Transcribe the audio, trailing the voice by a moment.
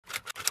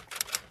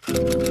Hey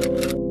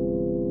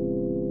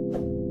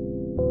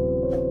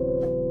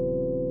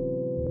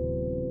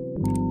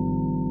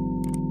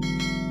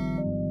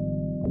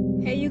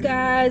you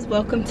guys,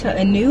 welcome to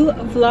a new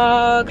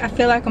vlog. I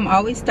feel like I'm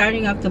always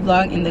starting off the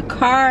vlog in the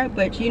car,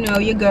 but you know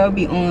your girl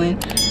be on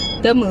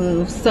the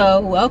move.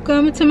 So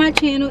welcome to my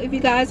channel. If you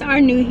guys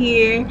are new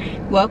here,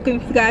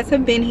 welcome. If you guys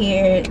have been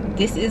here,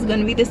 this is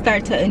going to be the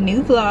start to a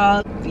new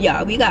vlog.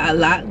 Y'all, we got a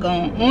lot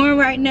going on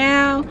right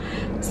now.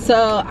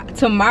 So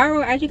tomorrow,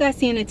 as you guys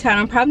see in the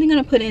title, I'm probably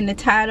going to put in the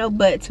title,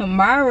 but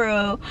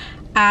tomorrow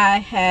I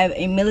have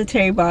a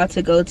military ball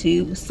to go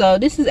to. So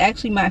this is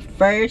actually my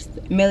first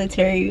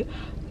military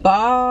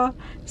ball,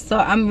 so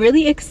I'm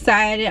really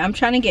excited. I'm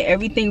trying to get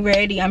everything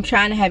ready. I'm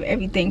trying to have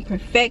everything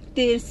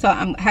perfected. So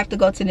I have to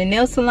go to the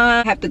nail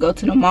salon, I have to go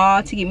to the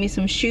mall to get me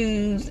some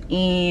shoes,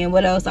 and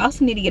what else, I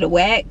also need to get a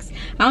wax.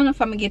 I don't know if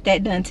I'm gonna get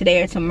that done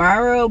today or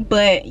tomorrow,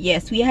 but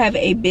yes, we have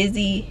a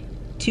busy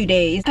 2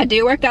 days. I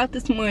did work out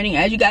this morning.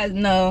 As you guys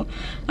know,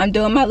 I'm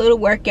doing my little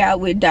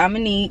workout with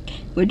Dominique.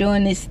 We're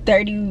doing this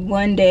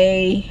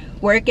 31-day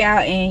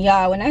workout, and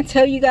y'all, when I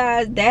tell you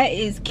guys, that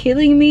is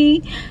killing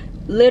me.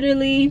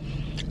 Literally,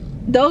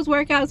 those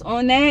workouts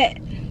on that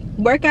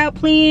workout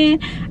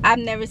plan, I've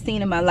never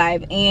seen in my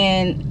life.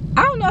 And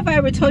I don't know if I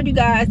ever told you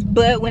guys,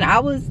 but when I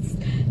was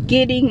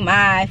getting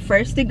my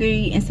first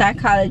degree in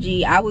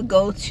psychology, I would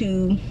go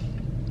to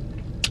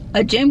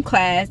a gym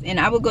class,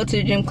 and I would go to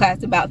the gym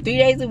class about 3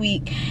 days a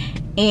week,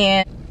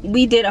 and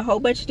we did a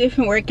whole bunch of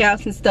different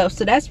workouts and stuff.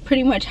 So that's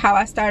pretty much how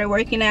I started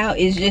working out,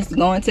 is just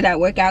going to that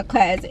workout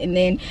class and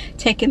then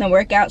taking the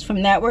workouts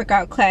from that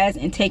workout class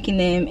and taking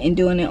them and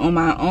doing it on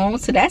my own.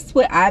 So that's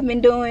what I've been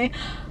doing.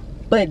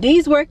 But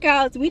these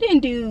workouts, we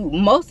didn't do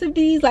most of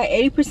these, like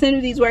 80%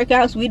 of these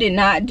workouts we did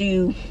not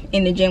do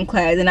in the gym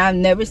class, and I've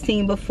never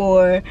seen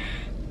before.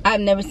 I've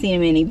never seen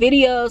them in any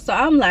videos. So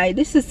I'm like,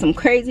 this is some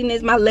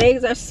craziness. My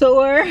legs are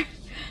sore.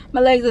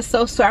 My legs are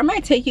so sore. I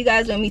might take you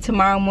guys with me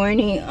tomorrow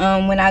morning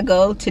when I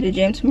go to the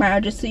gym tomorrow,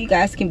 just so you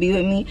guys can be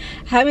with me.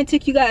 I haven't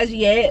took you guys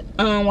yet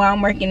while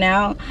I'm working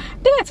out. I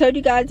think I told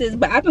you guys this,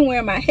 but I've been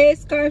wearing my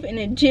headscarf in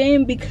the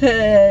gym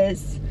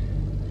because,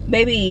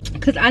 baby,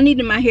 because I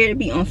needed my hair to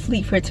be on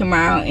fleek for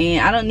tomorrow,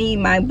 and I don't need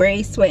my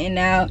braids sweating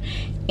out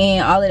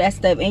and all of that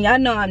stuff. And y'all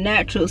know I'm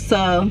natural,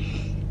 so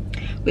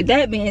with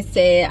that being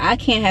said, I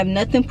can't have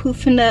nothing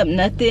poofing up,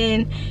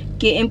 nothing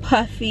getting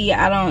puffy.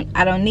 I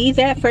don't need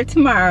that for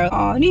tomorrow.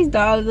 Oh, these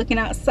dogs looking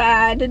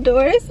outside the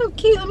door, they're so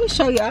cute. Let me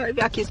show y'all if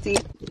y'all can see.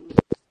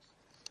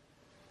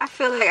 I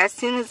feel like as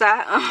soon as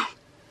I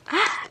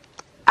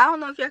don't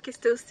know if y'all can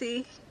still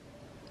see,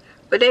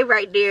 but they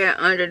right there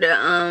under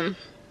the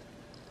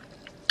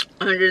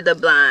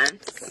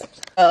blinds.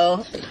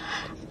 So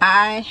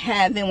I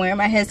have been wearing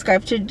my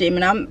headscarf to the gym,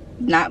 and I'm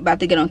not about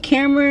to get on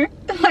camera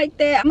like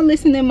that. I'm gonna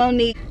listen to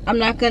Monique. I'm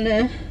not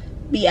gonna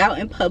be out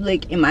in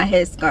public in my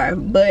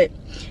headscarf, but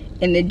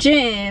in the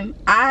gym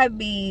I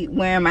be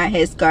wearing my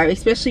headscarf,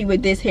 especially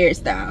with this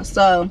hairstyle.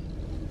 So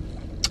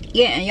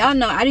yeah, and y'all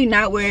know I do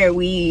not wear a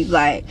weave.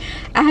 Like,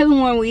 I haven't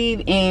worn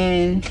weave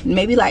in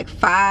maybe like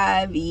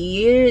 5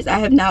 years. I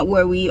have not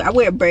worn weave. I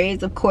wear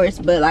braids, of course,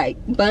 but like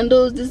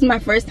bundles, this is my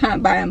first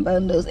time buying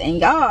bundles. And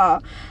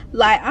y'all,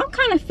 like, I'm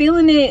kind of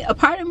feeling it. A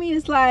part of me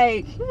is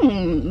like,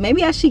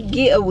 maybe I should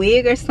get a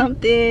wig or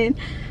something,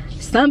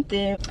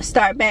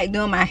 start back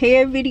doing my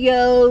hair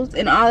videos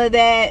and all of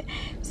that,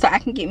 so I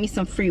can get me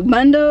some free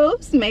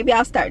bundles. Maybe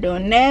I'll start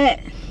doing that.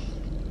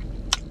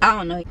 I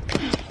don't know.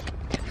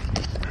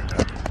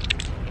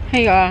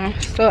 Hey y'all,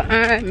 so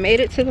I made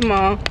it to the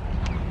mall.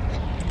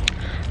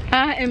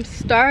 I am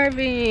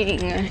starving,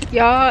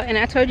 y'all, and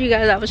I told you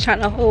guys I was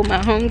trying to hold my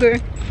hunger,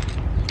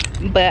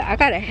 but I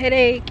got a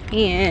headache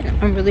and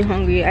I'm really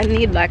hungry. I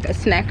need like a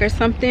snack or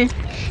something.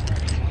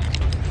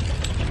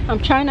 I'm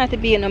trying not to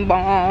be in the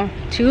mall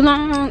too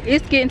long.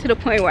 It's getting to the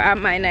point where I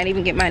might not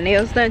even get my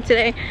nails done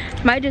today.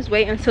 Might just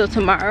wait until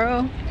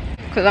tomorrow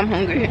because I'm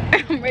hungry.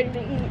 I'm ready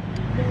to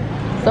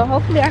eat. So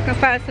hopefully I can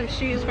find some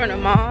shoes from the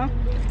mall.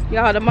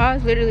 Y'all, the mall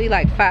is literally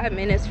like 5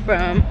 minutes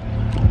from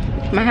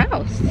my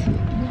house,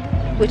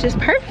 which is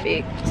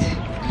perfect.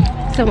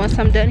 So once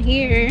I'm done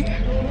here,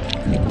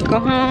 go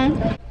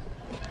home.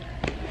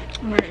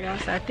 Alright y'all,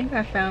 so I think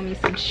I found me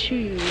some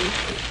shoes.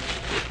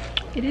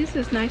 It is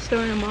this nice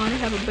store in the mall. They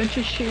have a bunch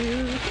of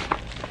shoes,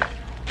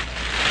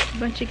 a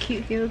bunch of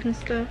cute heels and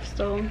stuff.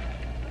 So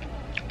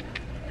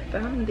I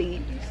found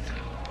these.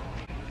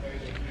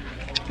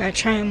 Gotta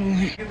try them on.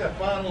 Get that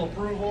final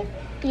approval.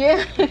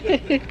 Yeah.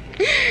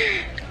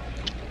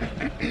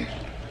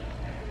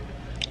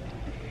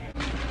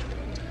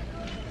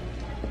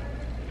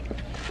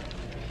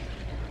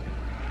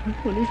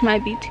 Oh, these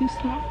might be too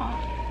small.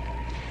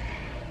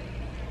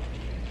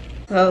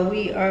 So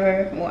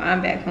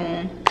I'm back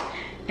home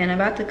and I'm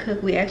about to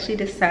cook. We actually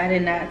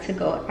decided not to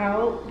go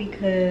out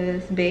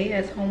because Bae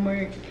has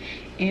homework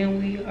and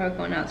we are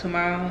going out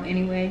tomorrow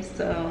anyway.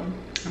 So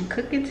I'm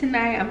cooking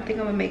tonight. I think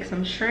I'm gonna make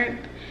some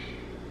shrimp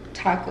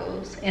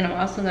tacos, and I'm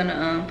also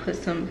gonna put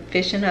some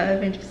fish in the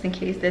oven just in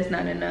case that's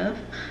not enough.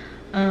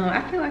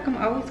 I feel like I'm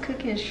always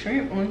cooking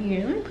shrimp on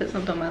here. Let me put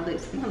something on my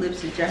lips. My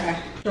lips are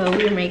dry. So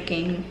we're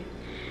making,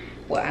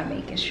 well, I'm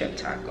making shrimp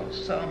tacos.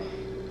 So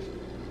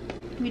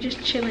we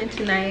just chilling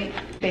tonight.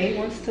 Babe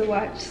wants to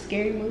watch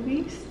scary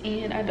movies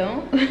and I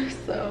don't.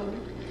 So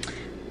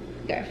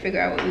we gotta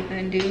figure out what we're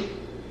gonna do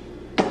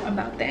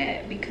about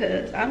that,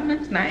 because I'm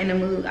just not in the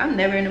mood. I'm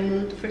never in the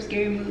mood for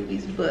scary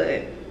movies,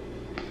 but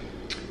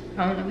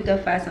I don't know, we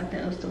gotta find something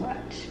else to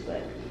watch.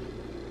 But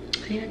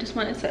yeah, I just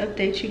wanted to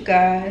update you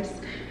guys.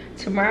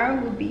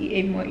 Tomorrow will be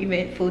a more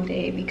eventful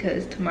day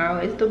because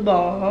tomorrow is the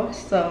ball.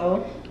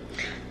 So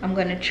I'm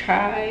gonna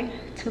try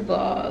to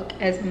vlog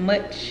as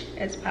much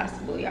as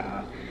possible,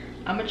 y'all.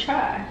 I'm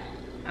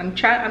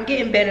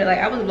getting better. Like,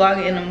 I was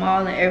vlogging in the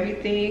mall and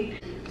everything,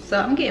 so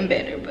I'm getting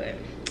better, but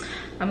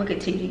I'm gonna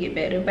continue to get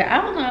better. But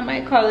I don't know, I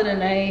might call it a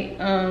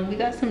night. We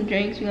got some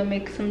drinks. We're gonna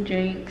make some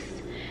drinks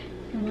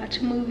and watch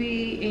a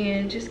movie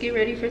and just get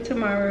ready for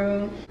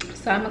tomorrow.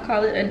 So I'm gonna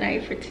call it a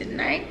night for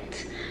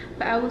tonight.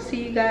 But I will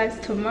see you guys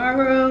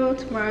tomorrow.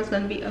 Tomorrow's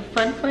gonna be a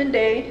fun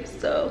day.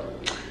 So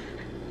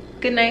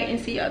good night and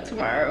see y'all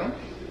tomorrow.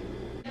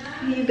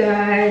 Hey you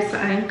guys, so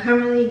I am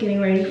currently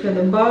getting ready for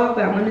the ball,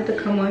 but I wanted to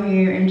come on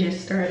here and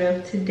just start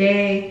up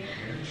today.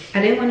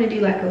 I didn't want to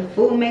do like a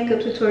full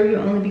makeup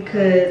tutorial only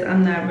because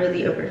I'm not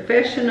really a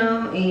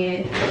professional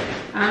and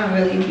I don't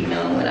really be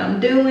knowing what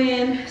I'm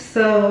doing.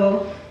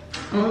 So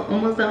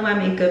almost done my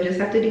makeup, just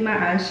have to do my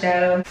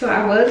eyeshadow. So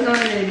I was going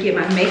to get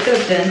my makeup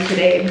done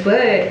today,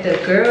 but the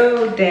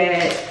girl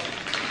that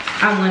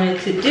I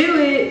wanted to do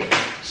it,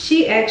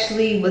 she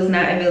actually was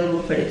not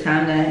available for the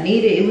time that I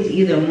needed. It was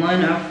either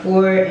 1 or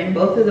 4, and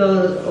both of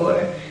those,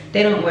 or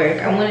they don't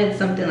work. I wanted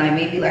something like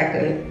maybe like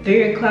a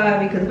 3 o'clock,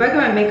 because if I got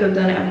my makeup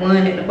done at 1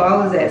 and the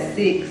ball was at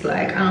 6,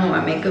 like I don't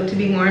want my makeup to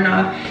be worn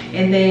off.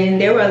 And then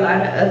there were a lot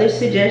of other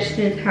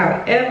suggestions.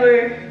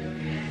 However,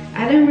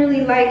 I didn't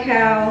really like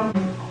how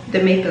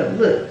the makeup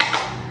looked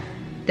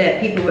that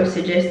people were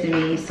suggesting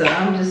me. So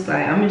I'm just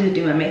like, I'm gonna just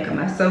do my makeup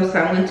myself. So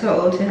I went to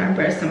Ulta and I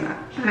brought some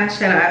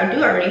eyeshadow. I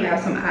do already have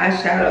some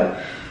eyeshadow,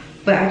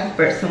 but I just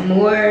brought some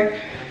more.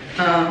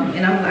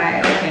 And I'm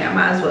like, okay, I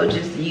might as well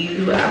just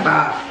use what I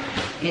bought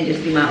and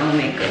just do my own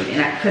makeup.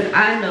 And cause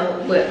I know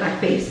what my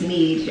face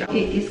needs. It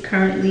is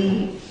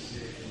currently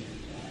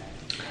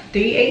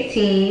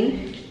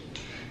 3:18.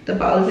 The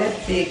ball is at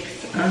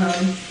 6.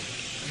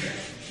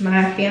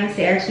 My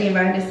fiance actually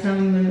invited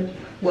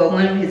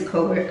one of his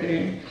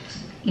co-workers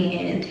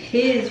and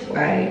his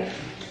wife,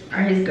 or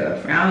his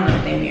girlfriend. I don't know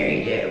if they're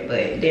married yet,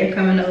 but they're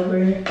coming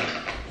over.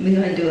 We're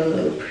gonna do a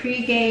little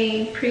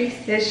pre-game,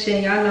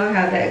 pre-session. Y'all know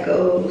how that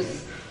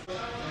goes.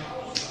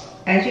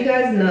 As you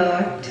guys know,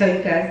 I tell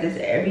you guys this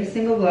every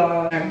single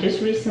vlog. I've just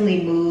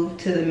recently moved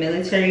to the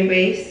military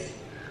base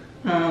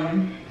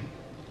by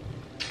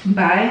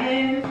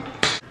him,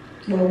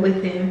 well,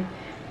 with him.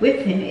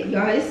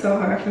 Y'all, it's so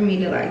hard for me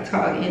to like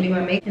talk and do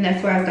my makeup, and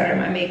that's why I started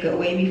my makeup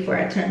way before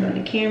I turned on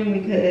the camera,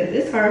 because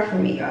it's hard for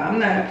me, y'all. I'm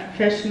not a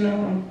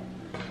professional.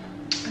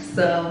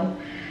 So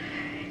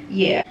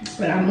yeah,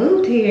 when I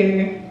moved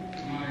here,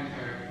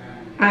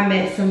 I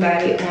met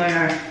somebody on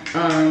our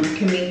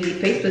community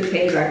Facebook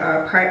page, like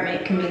our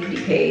apartment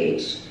community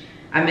page.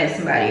 I met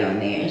somebody on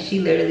there and she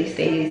literally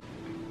stayed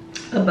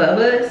above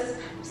us.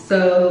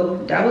 So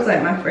that was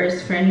like my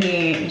first friend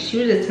here, and she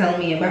was just telling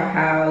me about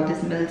how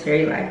this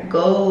military life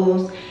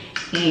goes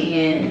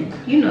and,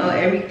 you know,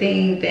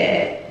 everything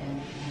that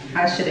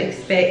I should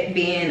expect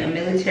being a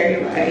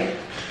military life.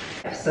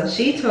 So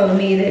she told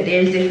me that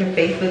there's different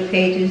Facebook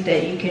pages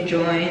that you can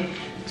join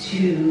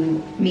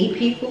to meet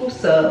people.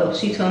 So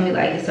she told me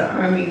like it's the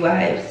Army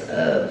Wives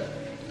of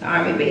the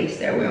Army base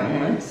that we're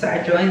on. So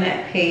I joined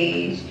that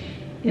page,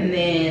 and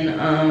then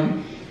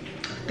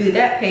through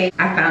that page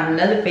I found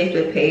another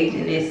Facebook page,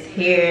 and it's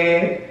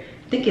hair,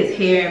 I think it's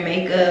hair and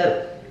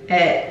makeup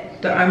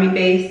at the Army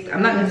base.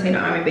 I'm not gonna say the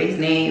Army base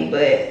name,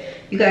 but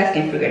you guys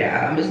can figure it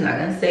out. I'm just not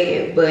gonna say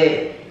it.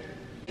 But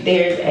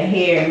there's a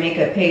hair and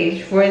makeup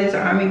page for this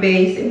Army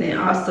base, and then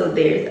also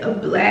there's a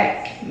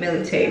Black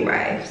military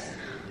wives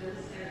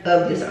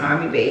of this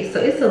Army base.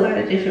 So it's a lot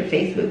of different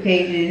Facebook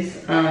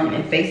pages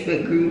and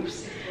Facebook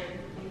groups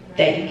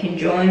that you can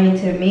join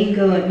to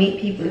mingle and meet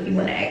people if you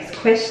want to ask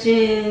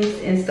questions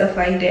and stuff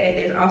like that.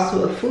 There's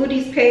also a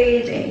foodies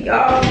page, and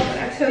y'all, when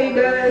I tell you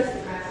guys,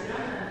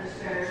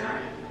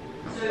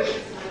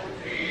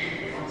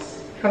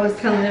 I was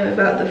telling them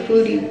about the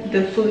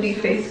foodie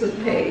Facebook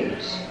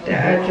page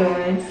that I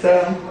joined.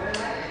 So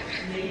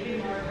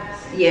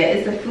yeah,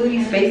 it's a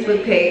foodies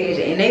Facebook page,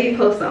 and they be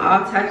posting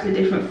all types of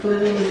different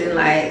foods and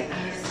like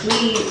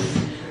sweets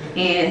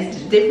and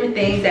different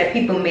things that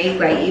people make,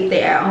 like if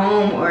they're at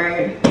home or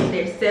if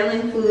they're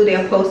selling food,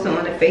 they'll post it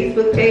on the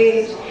Facebook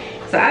page.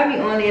 So I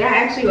be on it. I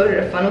actually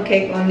ordered a funnel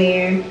cake on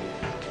there, and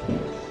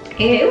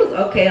it was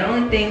okay. The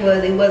only thing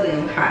was it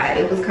wasn't hot.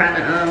 It was kind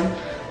of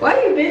why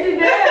you bending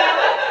down?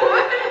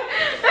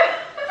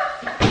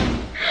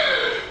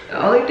 The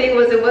only thing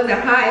was it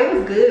wasn't hot. It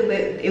was good,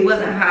 but it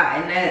wasn't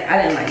hot, and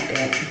I didn't like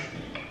that.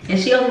 And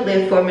she only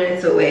lived 4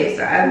 minutes away,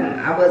 so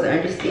I wasn't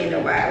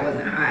understanding why it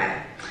wasn't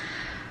hot.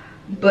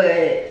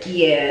 But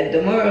yeah,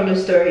 the moral of the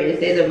story is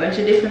there's a bunch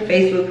of different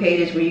Facebook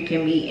pages where you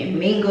can meet and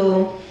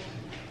mingle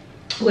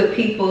with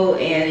people,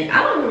 and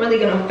I don't really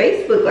get on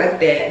Facebook like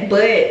that,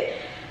 but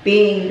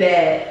being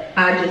that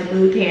I just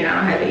moved here and I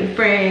don't have any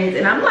friends,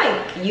 and I'm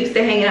like used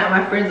to hanging out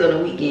with my friends on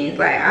the weekends.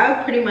 Like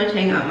I pretty much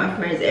hang out with my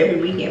friends every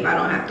weekend. If I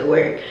don't have to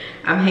work,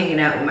 I'm hanging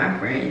out with my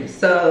friends.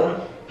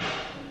 So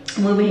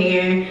moving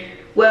here,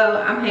 well,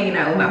 I'm hanging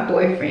out with my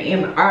boyfriend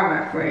and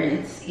are my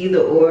friends, either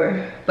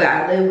or, but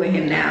I live with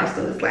him now,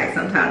 so it's like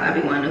sometimes I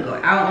be wanting to go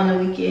out on the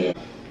weekend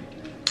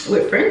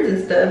with friends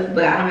and stuff,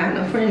 but I don't have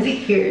no friends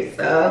here,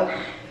 so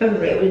I haven't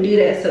been able to do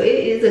that. So it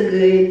is a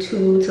good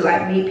tool to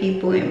like meet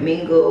people and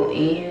mingle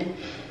and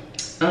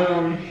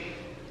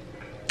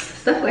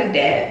stuff like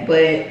that.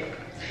 But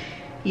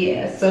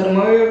yeah, so the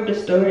moral of the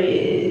story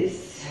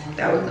is,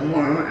 that was the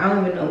moral. I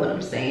don't even know what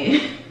I'm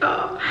saying.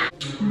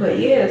 But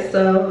yeah,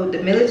 so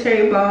the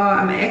military ball,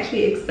 I'm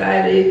actually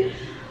excited.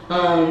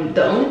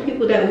 The only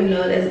people that we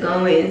know that's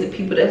going is the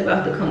people that's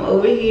about to come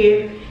over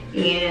here,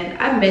 and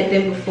I've met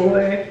them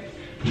before.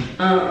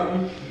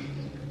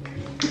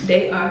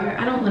 They are,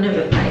 I don't want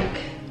to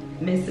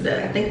like mess it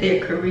up, I think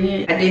they're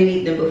Korean. I did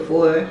meet them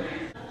before,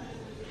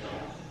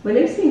 but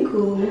they seem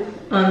cool.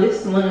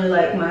 This is one of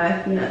like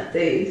my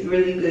fiance's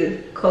really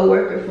good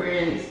co-worker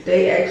friends.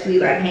 They actually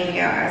like hang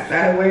out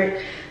outside of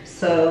work,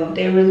 so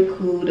they're really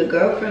cool. The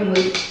girlfriend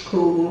was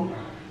cool.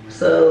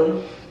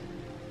 So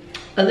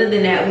other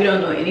than that, we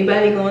don't know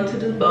anybody going to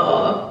the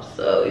ball,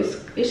 so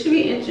it should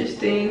be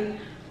interesting.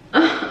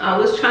 I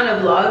was trying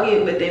to vlog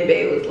it, but then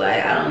babe was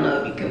like, I don't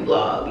know if you can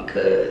vlog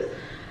because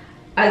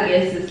I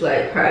guess it's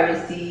like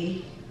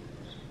privacy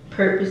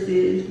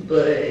purposes,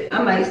 but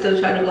I might still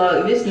try to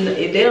vlog.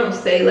 If they don't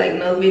say like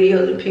no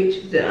videos or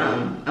pictures, then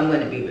I'm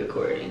gonna be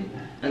recording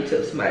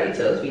until somebody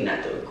tells me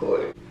not to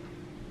record.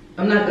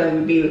 I'm not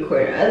gonna be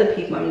recording other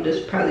people. I'm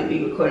just probably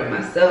be recording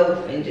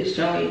myself and just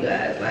showing you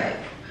guys like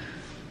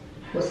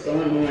what's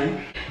going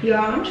on.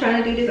 Y'all, I'm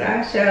trying to do this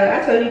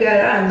eyeshadow. I told you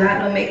guys I'm not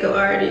no makeup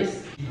artist.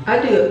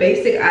 I do a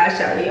basic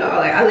eyeshadow, y'all.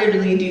 Like I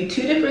literally do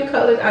 2 different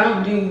colors. I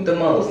don't do the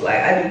most. Like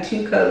I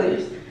do 2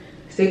 colors,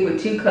 stick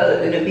with 2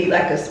 colors, and it'll be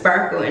like a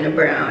sparkle and a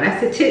brown.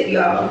 That's a tip,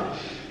 y'all.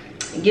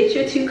 Get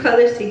your 2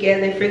 colors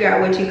together, figure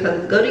out what 2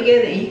 colors go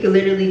together, and you can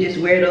literally just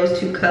wear those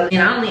 2 colors.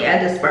 And I only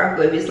add the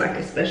sparkle if it's like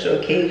a special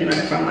occasion or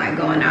if I'm like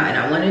going out and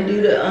I want to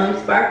do the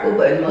sparkle,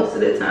 but most of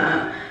the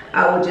time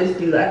I will just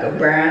do like a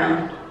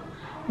brown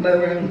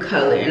maroon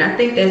color, and I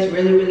think that's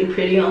really, really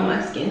pretty on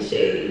my skin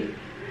shade.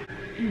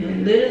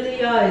 And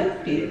literally, y'all,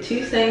 it'd be the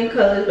 2 same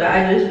colors, but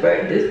I just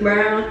burnt this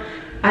brown.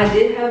 I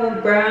did have a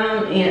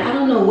brown, and I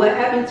don't know what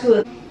happened to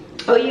it.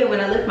 Oh yeah,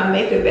 when I left my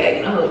makeup bag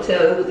in the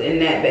hotel, it was in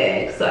that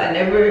bag, so I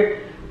never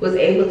was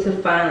able to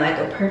find like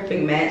a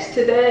perfect match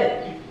to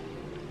that.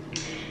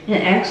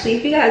 And actually,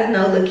 if you guys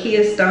know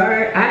Lakia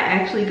Star, I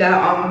actually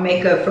got all my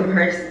makeup from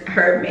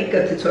her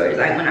makeup tutorials.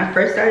 Like when I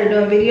first started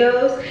doing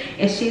videos,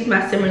 and she's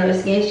my similar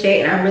skin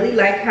shade, and I really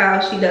like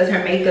how she does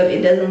her makeup.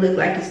 It doesn't look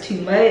like it's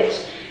too much,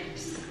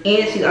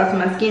 and she's also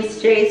my skin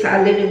shade, so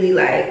I literally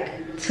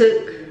like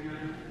took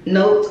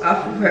notes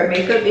off of her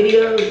makeup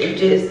videos,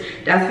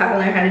 and that's how I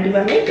learned how to do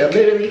my makeup,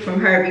 literally from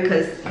her.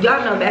 Because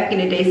y'all know back in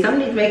the day, some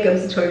of these makeup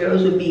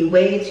tutorials would be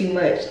way too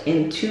much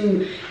and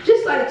too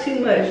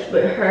much,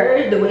 but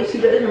her, the way she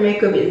does her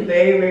makeup is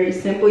very, very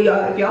simple,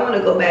 y'all. If y'all want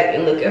to go back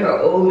and look at her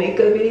old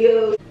makeup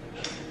videos,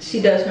 she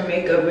does her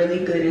makeup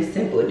really good and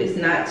simple. It's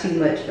not too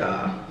much,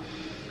 y'all.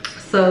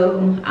 So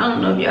I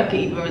don't know if y'all can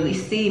even really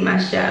see my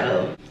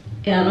shadow,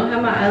 and I don't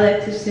have my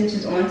eyelash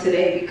extensions on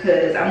today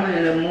because I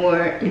wanted a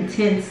more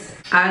intense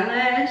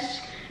eyelash.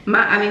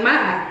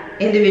 My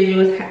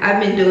individuals,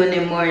 I've been doing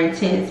them more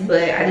intense,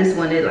 but I just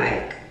wanted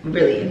like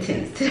really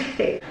intense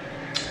today.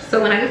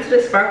 So when I get to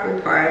the sparkle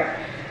part,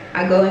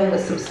 I go in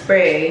with some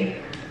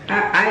spray.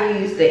 I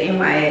use the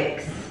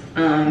NYX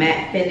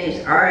matte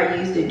finish, or I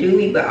use the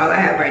dewy, but all I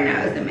have right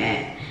now is the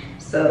matte.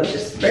 So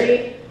just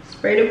spray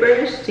the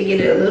brush to get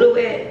it a little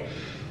wet,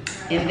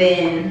 and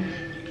then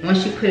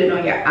once you put it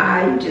on your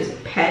eye, you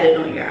just pat it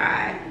on your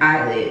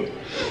eyelid.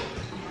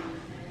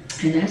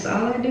 And that's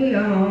all I do,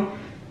 y'all.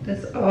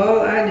 That's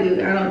all I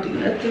do. I don't do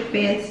nothing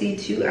fancy.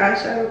 2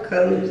 eyeshadow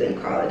colors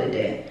and call it a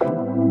day.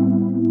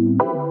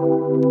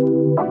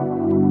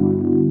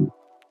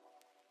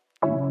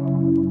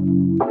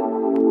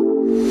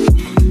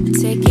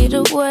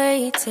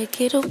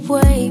 Take it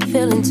away,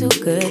 feeling too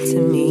good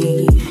to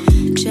me.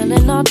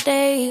 Chilling all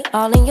day,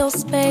 all in your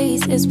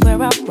space is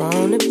where I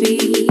wanna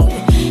be.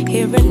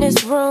 Here in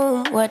this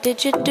room, what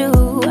did you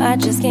do? I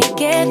just can't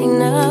get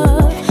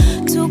enough.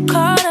 Too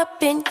caught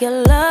up in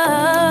your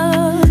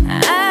love.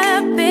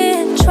 I've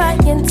been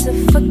trying to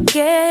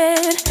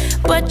forget,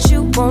 but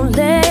you won't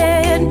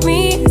let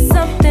me.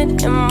 Something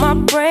in my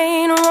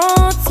brain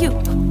wants you.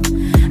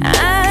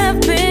 I've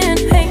been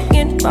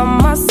hanging by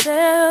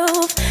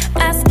myself,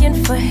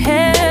 asking for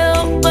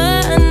help,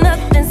 but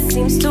nothing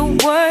seems to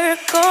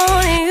work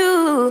on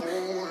you.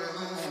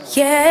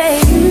 Yeah,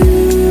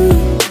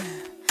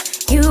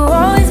 you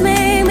always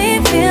make me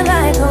feel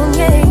like home.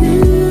 Yeah,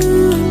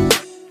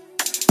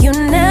 you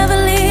never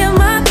leave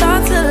my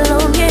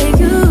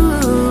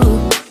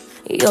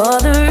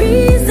You're the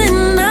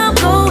reason I'm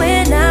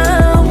going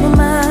out my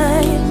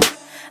mind.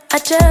 I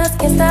just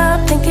can't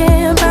stop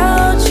thinking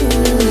about you.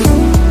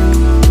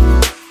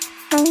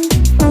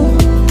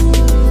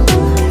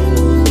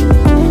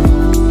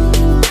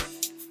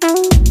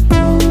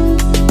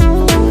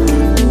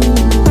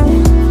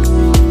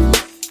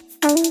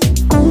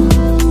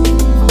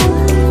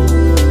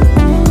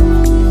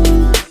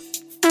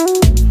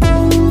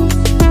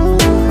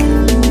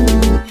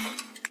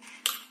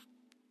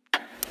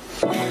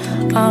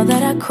 All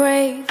that I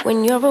crave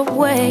when you're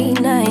away,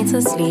 nights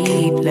are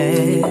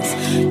sleepless.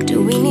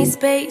 Do we need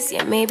space?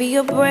 Yeah, maybe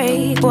a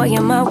break. Boy,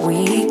 you're my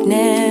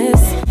weakness.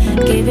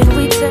 Giving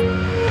we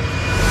took.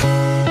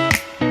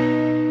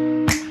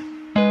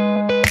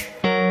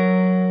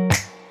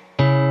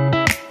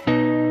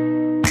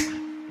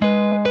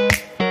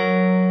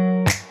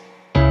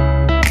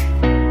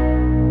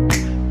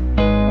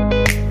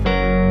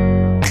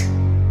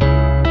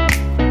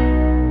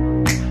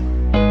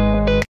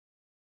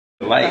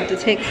 About to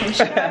take some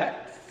shots.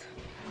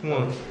 Come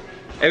on.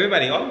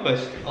 Everybody, all of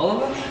us. All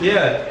of us?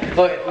 Yeah.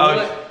 But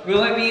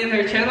will I be in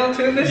her channel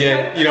too this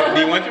time? You know,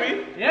 do you want to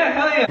be? Yeah,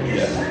 hell yeah.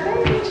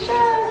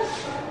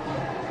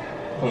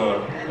 Hold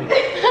on.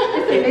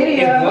 It's a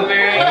video. It's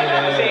boomerang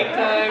at the same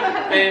time.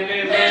 Bam,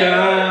 bam, bam.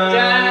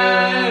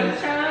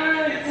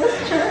 Shots.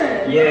 What's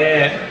churn?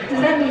 Yeah.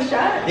 Does that mean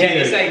shots? Yeah,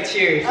 it's like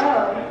cheers. Oh.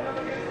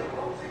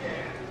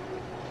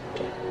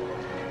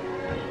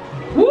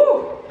 Woo!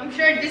 I'm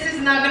sure this is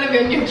not gonna be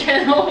on your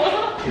channel.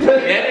 Yeah,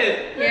 it is.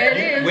 Yeah, it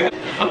is.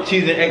 I'm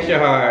cheesing extra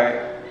hard.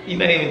 You're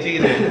not even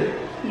cheesing.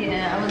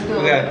 Yeah, I was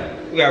doing.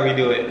 We gotta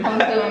redo it. I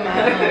was doing my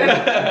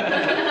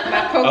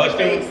poker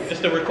face.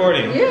 It's the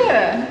recording.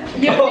 Yeah.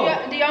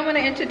 Do y'all want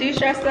to introduce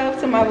yourself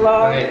to my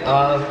vlog?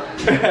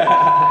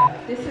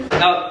 Alright, This is.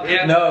 oh,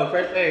 yeah. No,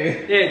 first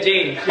thing. Yeah,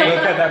 Jay. Don't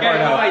cut that part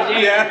out. Hi,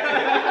 Jay. Yeah.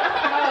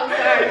 Oh,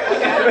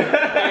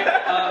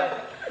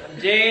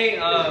 sorry. Jay,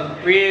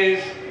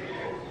 Bria's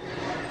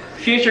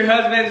future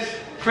husband's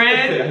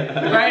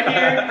friend, right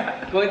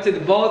here. Going to the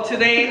boat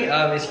today.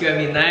 It's gonna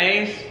be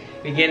nice.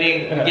 We're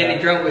getting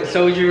drunk with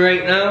soju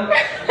right now.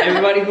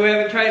 Everybody who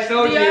haven't tried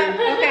soju,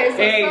 Okay, so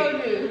hey,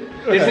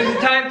 soju. this is the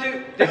time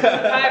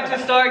to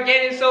start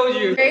getting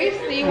soju. Grace,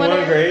 do you want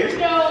to? Grace?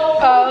 No.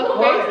 Oh,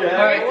 Grace.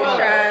 Yeah. Grace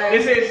try.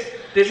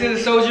 This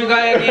is the soju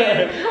guy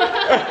again.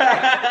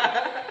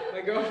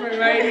 My girlfriend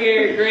right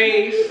here,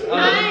 Grace.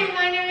 Hi,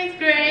 my name is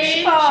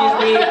Grace.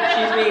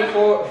 She's being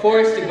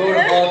forced to go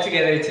to ball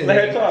together today. Let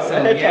her talk. So,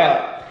 Let her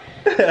yeah.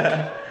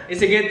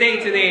 It's a good day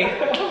today.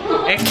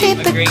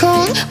 Keep it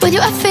cool with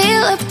you, I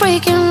feel like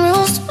breaking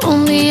rules.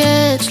 On the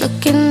edge,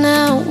 looking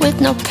out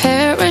with no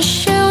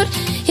parachute.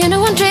 You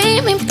know I'm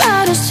dreaming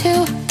about us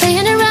two,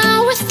 playing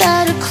around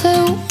without a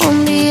clue.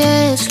 On the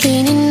edge,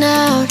 leaning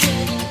out.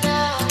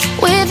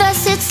 With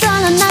us it's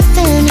all or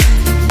nothing.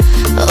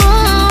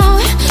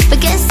 Oh, but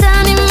guess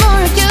I need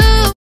more of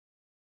you.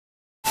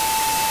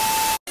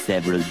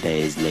 Several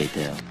days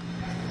later.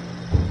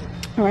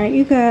 Alright,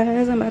 you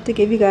guys, I'm about to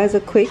give you guys a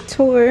quick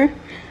tour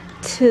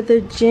to the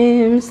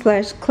gym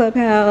slash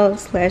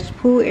clubhouse slash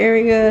pool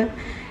area.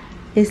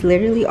 It's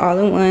literally all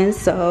in one,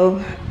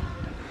 so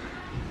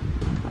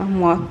I'm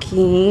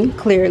walking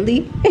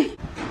clearly.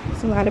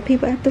 There's a lot of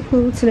people at the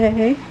pool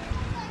today.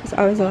 There's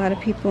always a lot of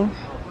people.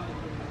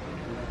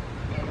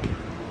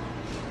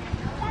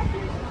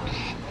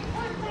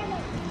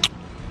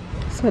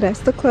 So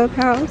that's the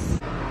clubhouse.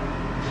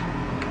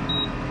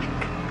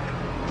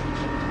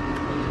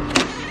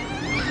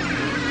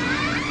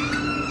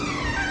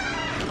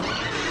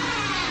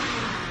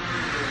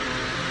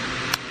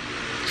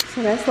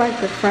 So that's like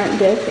the front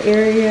desk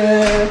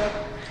area.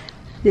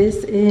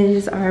 This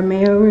is our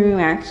mail room.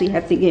 I actually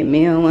have to get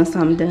mail once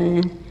I'm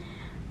done.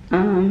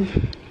 And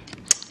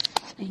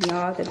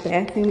y'all, the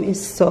bathroom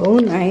is so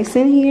nice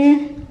in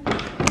here.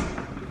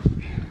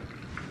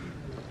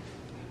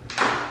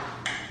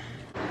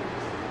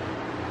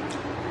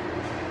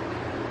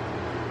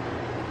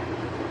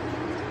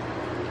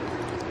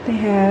 They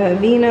have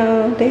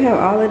vino, they have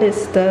all of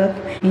this stuff.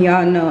 And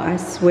y'all know I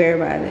swear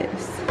by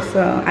this.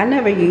 So I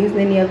never used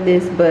any of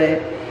this,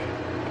 but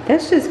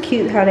that's just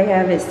cute how they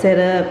have it set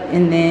up.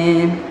 And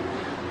then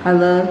I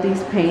love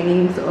these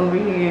paintings over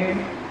here.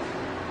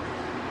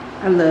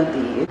 I love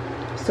these.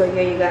 So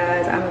yeah, you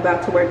guys, I'm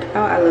about to work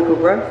out. I look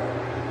rough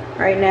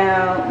right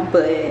now,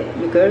 but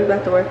your girl's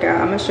about to work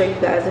out. I'm gonna show you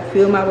guys a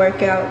few of my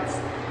workouts.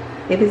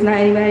 If it's not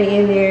anybody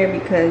in there,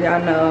 because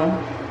y'all know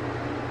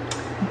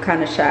I'm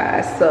kind of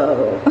shy.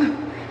 So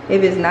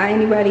if it's not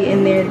anybody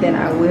in there, then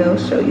I will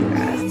show you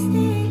guys.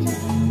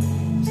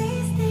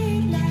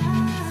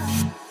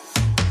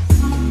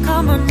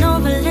 Come on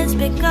over, let's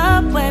pick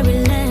up where we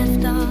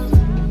left off.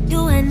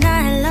 You and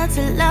I, lots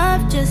of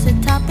love just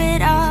to top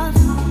it off.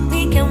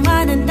 We can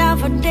wind and down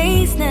for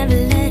days, never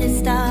let it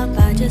stop.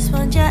 I just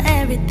want your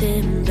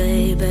everything,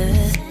 baby.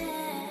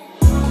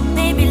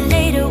 Maybe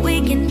later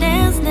we can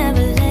dance,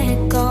 never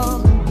let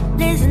go.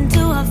 Listen to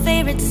our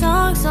favorite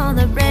songs on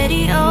the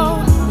radio.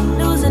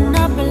 Losing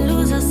up and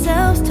lose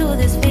ourselves to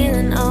this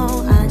feeling,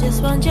 oh. I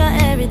just want your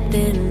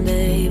everything,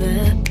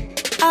 baby.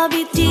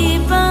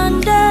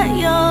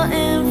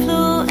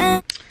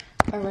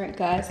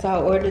 guys, so I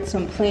ordered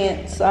some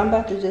plants, so I'm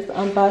about to just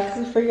unbox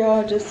it for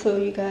y'all just so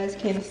you guys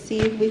can see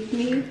it with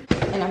me.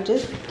 And I'm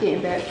just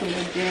getting back from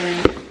the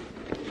gym.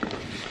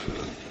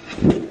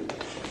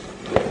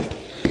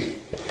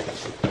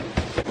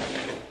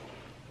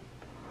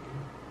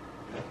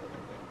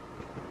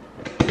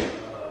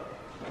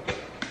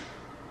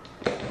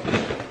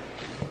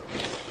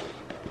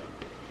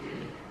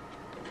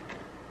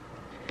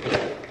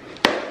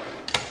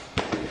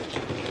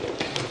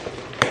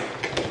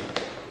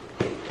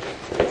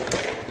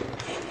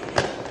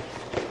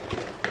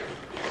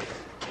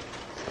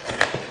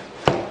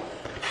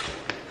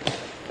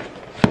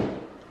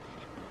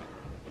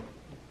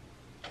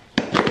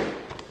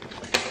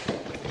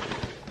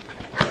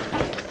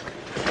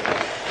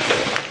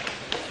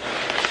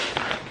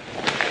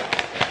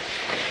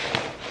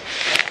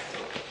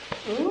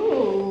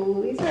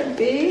 Ooh, these are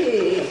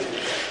big.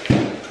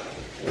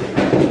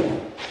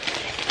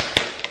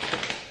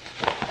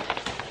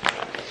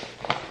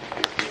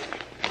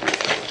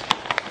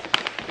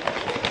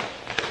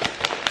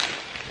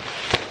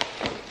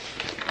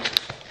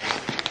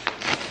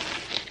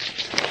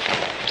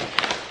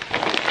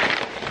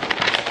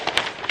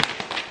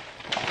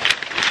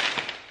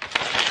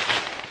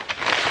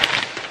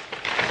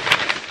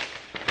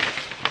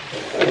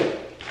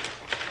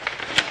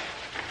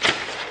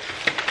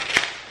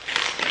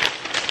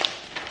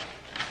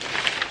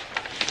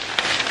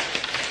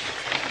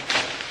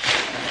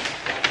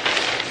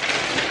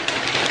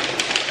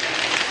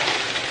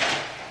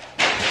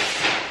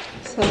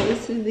 So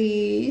this is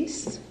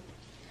these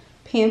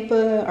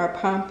Pampa or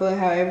Pampa,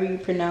 however you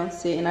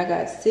pronounce it, and I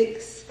got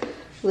 6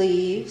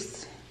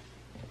 leaves.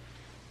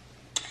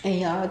 And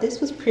y'all,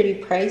 this was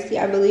pretty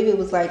pricey. I believe it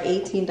was like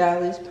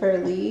 $18 per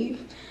leaf,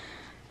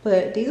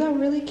 but these are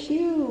really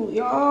cute,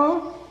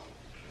 y'all.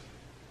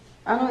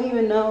 I don't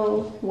even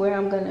know where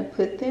I'm gonna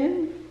put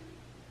them,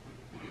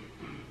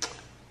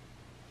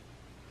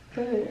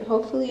 but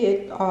hopefully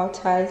it all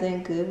ties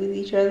in good with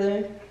each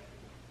other.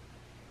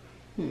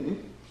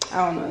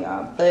 I don't know,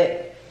 y'all,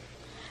 but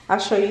I'll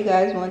show you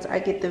guys once I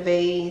get the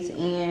vase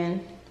and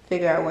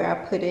figure out where I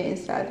put it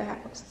inside the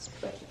house.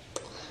 But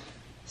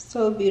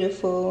so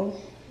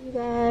beautiful, you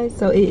guys.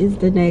 So it is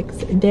the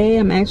next day.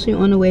 I'm actually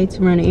on the way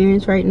to run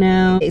errands right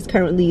now. It's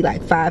currently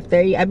like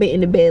 5:30. I've been in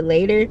the bed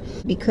later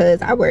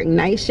because I work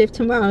night shift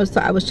tomorrow,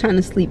 so I was trying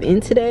to sleep in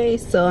today.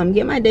 So I'm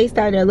getting my day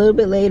started a little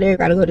bit later.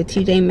 Gotta go to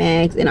TJ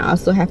Maxx, and I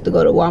also have to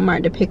go to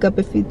Walmart to pick up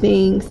a few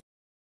things.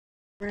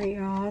 Right,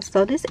 y'all,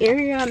 so this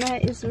area I'm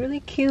at is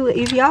really cute.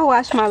 If y'all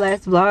watched my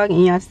last vlog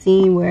and y'all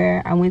seen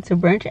where I went to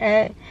brunch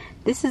at,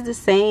 this is the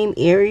same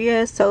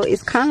area. So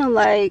it's kind of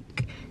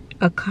like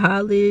a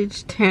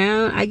college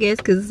town, I guess,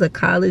 because it's a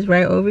college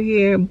right over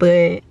here.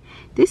 But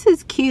this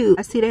is cute.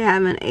 I see they're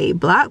having a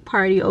block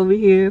party over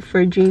here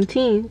for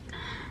Juneteenth,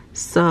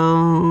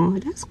 so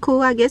that's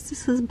cool. I guess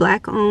this is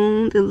black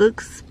owned. It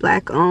looks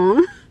black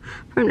owned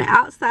from the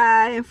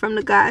outside and from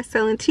the guy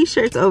selling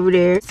t-shirts over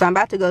there. So I'm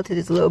about to go to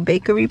this little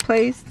bakery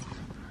place.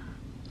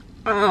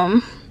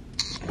 I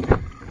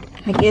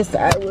guess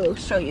I will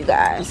show you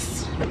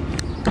guys.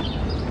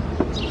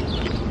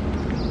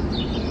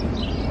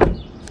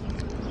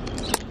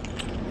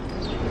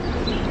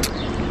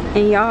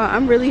 And y'all,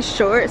 I'm really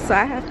short, so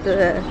I have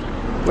to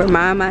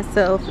remind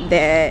myself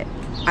that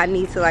I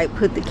need to like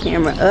put the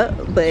camera up,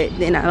 but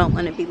then I don't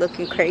want to be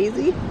looking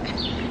crazy.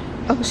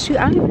 Oh shoot,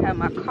 I don't even have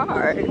my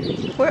card.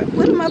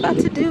 What am I about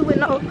to do with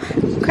no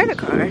credit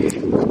card? So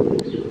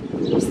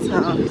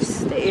this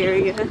is the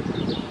area.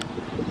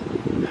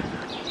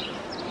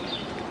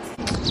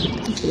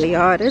 So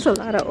y'all, there's a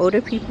lot of older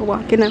people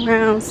walking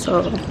around,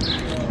 so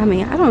I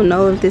mean, I don't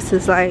know if this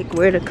is like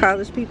where the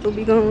college people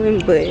be going,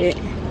 but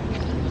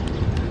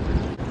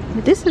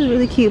this is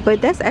really cute.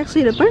 But that's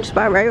actually the brunch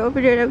spot right over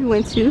there that we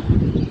went to.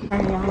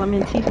 Alright y'all, I'm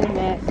in TJ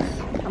Maxx.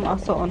 I'm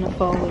also on the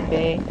phone with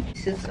Bae.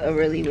 This is a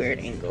really weird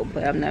angle,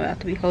 but I'm not about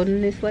to be holding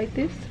this like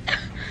this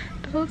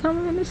the whole time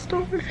I'm in the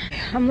store.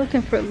 I'm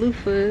looking for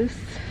loofahs.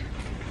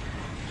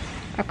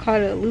 I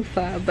called it a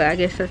loofah, but I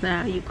guess that's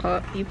not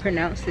how you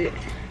pronounce it.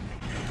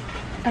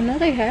 I know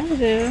they have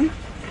them.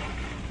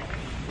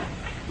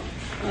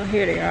 Oh,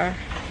 here they are.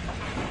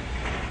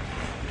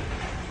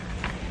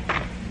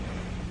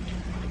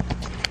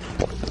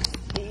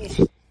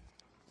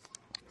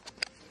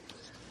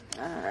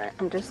 Alright,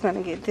 I'm just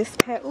gonna get this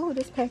pack. Oh,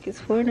 this pack is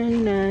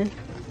 $4.99.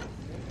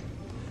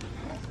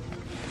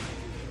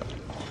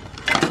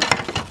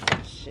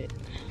 Shit.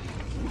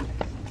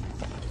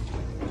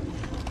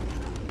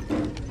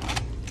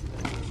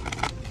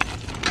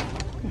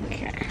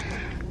 Okay.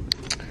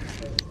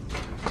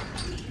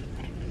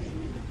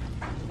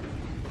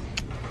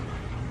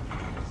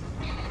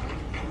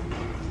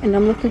 And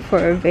I'm looking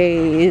for a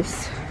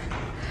vase.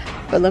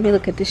 But let me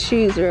look at the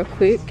shoes real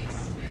quick.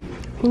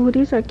 Ooh,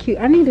 these are cute.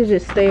 I need to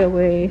just stay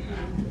away.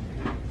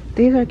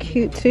 These are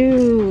cute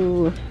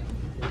too.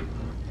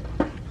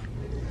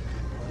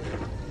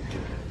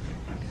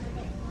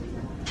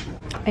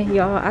 And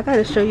y'all, I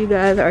gotta show you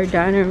guys our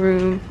dining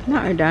room.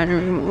 Not our dining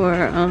room,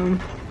 or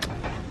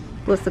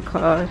what's it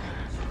called?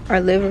 Our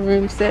living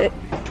room set.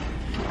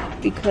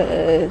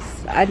 because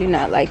I do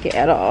not like it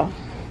at all.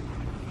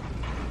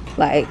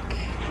 Like,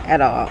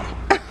 at all.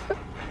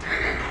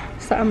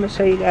 So I'm gonna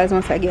show you guys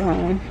once I get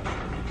home.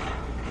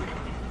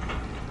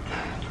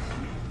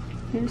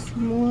 Here's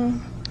some more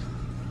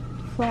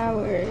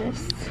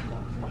flowers.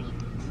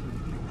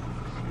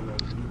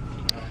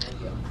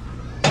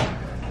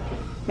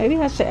 Maybe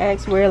I should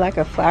ask where like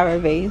a flower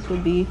vase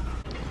would be.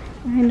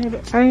 I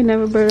ain't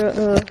never brought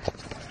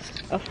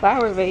a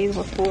flower vase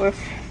before.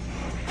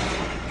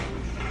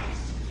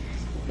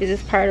 Is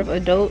this part of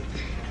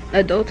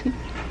adulting?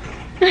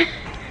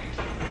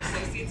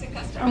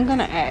 I'm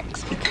gonna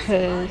ask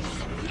because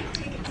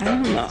I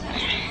don't know.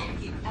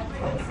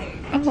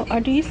 Oh,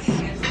 are these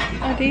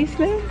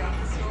them?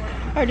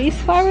 Are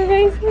these flower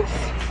vases?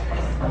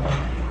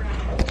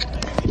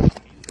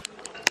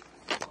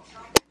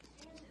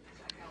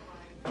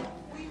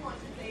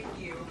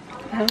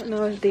 I don't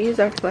know if these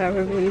are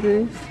flower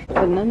vases,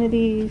 but none of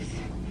these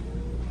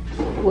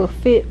will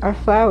fit our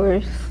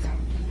flowers.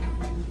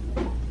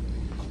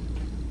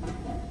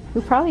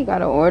 We probably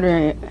gotta order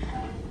it.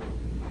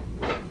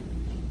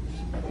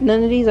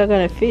 None of these are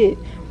gonna fit.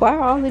 Why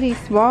are all of these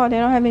small? They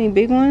don't have any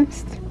big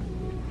ones?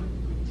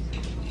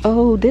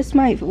 Oh, this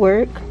might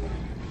work.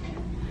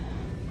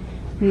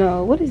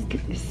 No, what is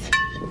this?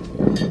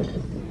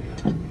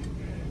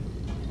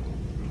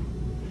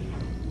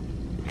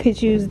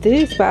 Could use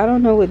this, but I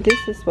don't know what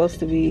this is supposed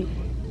to be.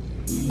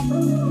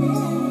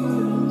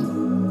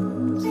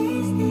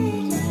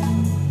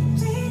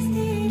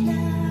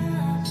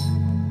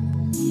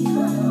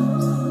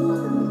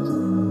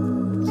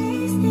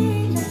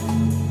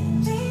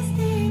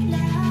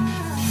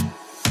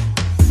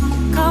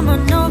 Come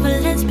on over,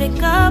 let's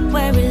pick up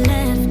where we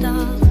left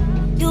off.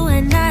 You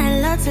and I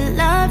had lots of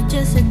love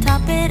just to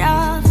top it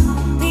off.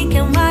 We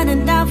can wind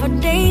and down for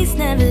days,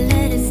 never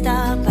let it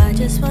stop. I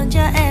just want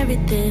your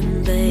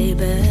everything,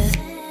 baby.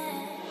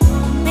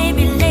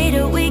 Maybe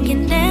later we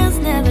can dance,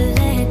 never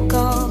let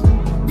go.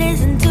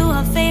 Listen to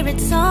our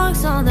favorite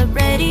songs on the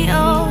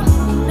radio.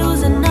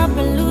 Losing up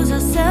and lose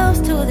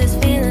ourselves to this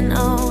feeling,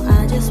 oh.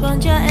 I just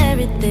want your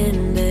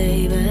everything,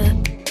 baby.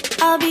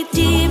 I'll be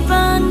deep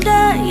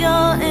under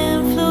your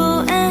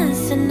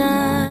influence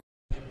tonight.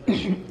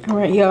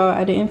 Alright, y'all,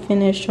 I didn't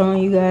finish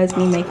showing you guys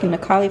me making the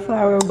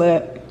cauliflower,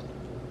 but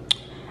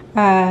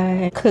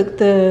I cooked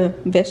the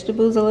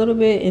vegetables a little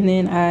bit and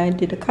then I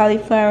did the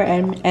cauliflower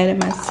and added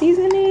my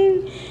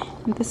seasoning.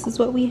 And this is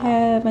what we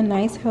have, a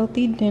nice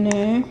healthy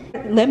dinner.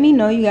 Let me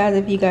know, you guys,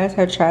 if you guys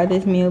have tried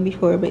this meal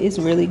before, but it's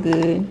really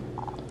good.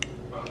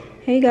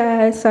 Hey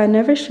guys, so I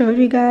never showed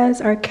you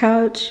guys our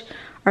couch,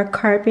 our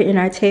carpet, and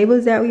our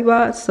tables that we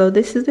bought. So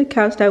this is the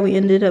couch that we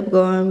ended up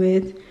going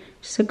with.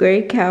 It's a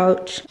great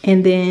couch.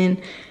 And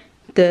then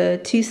the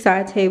 2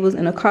 side tables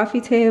and a coffee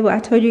table. I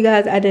told you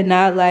guys I did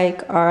not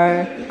like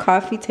our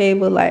coffee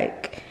table.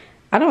 Like,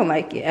 I don't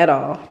like it at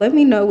all. Let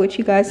me know what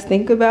you guys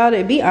think about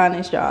it. Be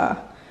honest, y'all.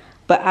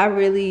 But I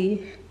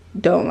really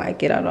don't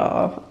like it at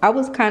all. I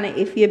was kind of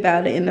iffy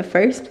about it in the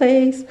first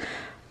place.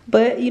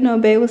 But, you know,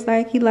 babe was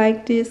like, he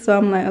liked it. So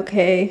I'm like,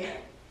 okay,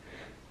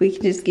 we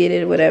can just get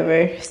it,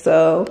 whatever.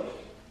 So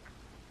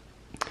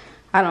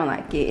I don't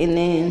like it. And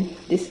then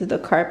this is the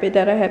carpet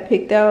that I had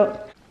picked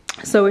out.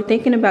 So we're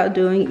thinking about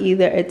doing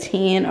either a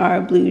tan or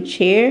a blue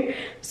chair.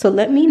 So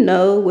let me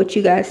know what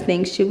you guys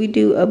think. Should we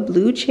do a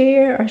blue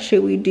chair or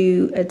should we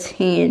do a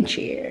tan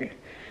chair?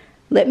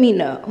 Let me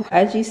know.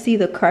 As you see,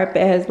 the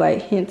carpet has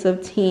like hints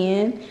of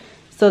tan.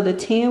 So the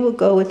tan will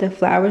go with the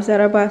flowers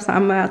that I bought. So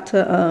I'm about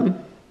to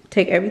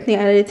take everything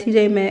out of the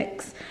TJ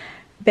Maxx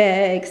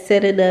bag,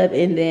 set it up,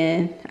 and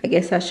then I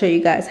guess I'll show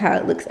you guys how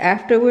it looks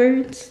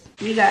afterwards.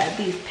 We got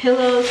these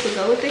pillows to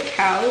go with the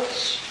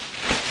couch.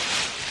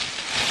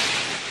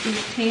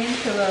 These tan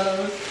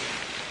pillows.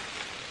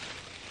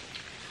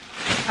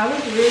 I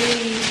was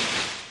really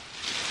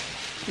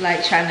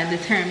like trying to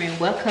determine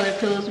what color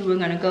pillows we were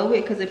gonna go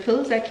with, because the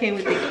pillows that came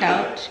with the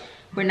couch,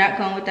 we're not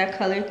going with that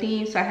color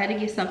theme. So I had to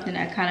get something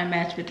that kind of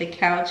matched with the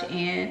couch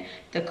and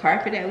the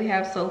carpet that we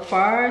have so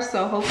far.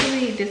 So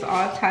hopefully this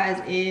all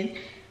ties in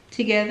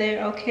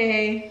together,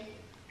 okay?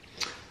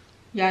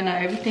 Y'all know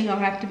everything don't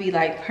have to be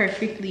like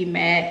perfectly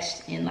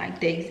matched in like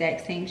the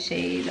exact same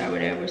shades or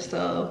whatever.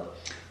 So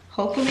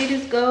hopefully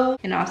this goes,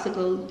 and also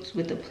goes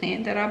with the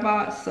plant that I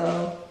bought.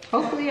 So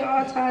hopefully it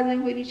all ties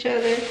in with each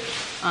other.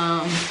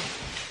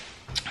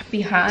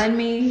 Behind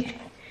me,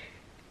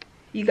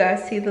 you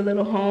guys see the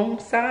little home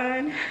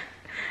sign?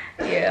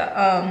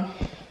 Yeah,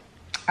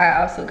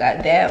 I also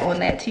got that on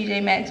that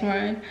TJ Maxx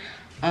run.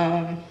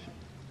 And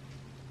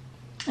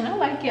I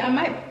like it.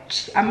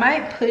 I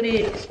might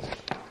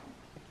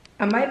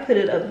put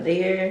it up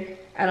there.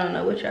 I don't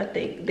know what y'all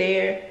think,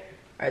 there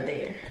or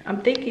there.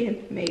 I'm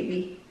thinking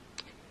maybe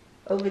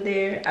over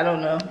there. I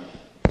don't know.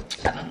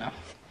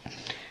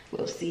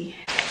 We'll see.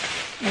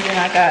 And then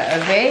I got a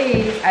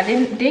vase. I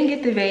didn't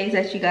get the vase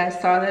that you guys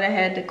saw that I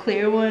had, the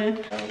clear one.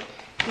 So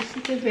this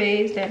is the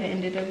vase that I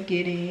ended up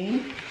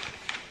getting.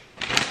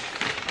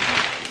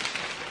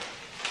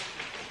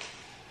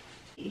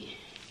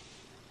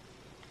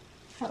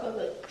 How it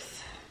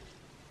looks.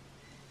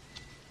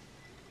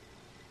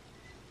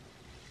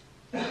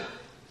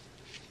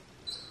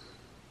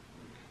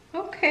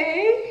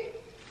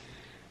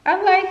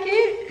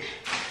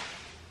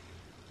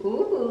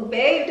 Ooh,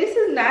 babe, this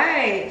is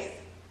nice.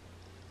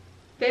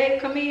 Babe,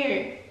 come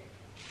here.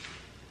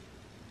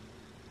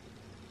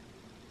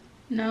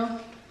 No.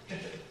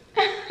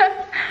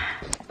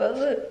 But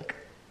look.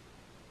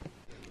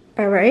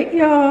 All right,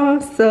 y'all.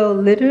 So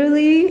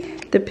literally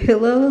the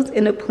pillows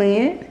and the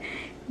plant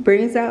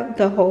brings out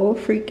the whole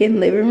freaking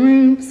living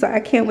room. So I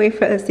can't wait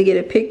for us to get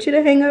a picture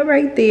to hang up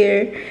right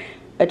there,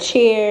 a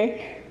chair,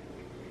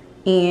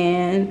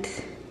 and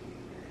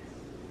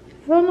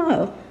I don't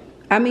know.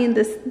 I mean,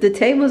 the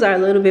tables are a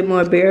little bit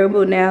more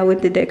bearable now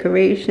with the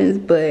decorations,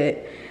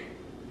 but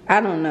I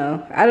don't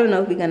know. I don't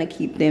know if we're gonna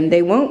keep them.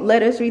 They won't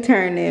let us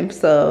return them,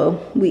 so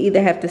we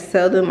either have to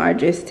sell them or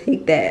just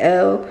take that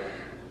L.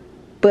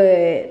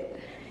 But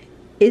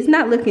it's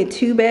not looking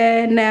too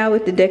bad now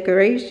with the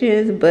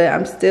decorations, but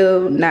I'm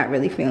still not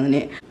really feeling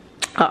it.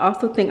 I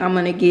also think I'm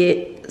gonna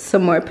get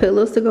some more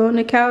pillows to go on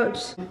the couch.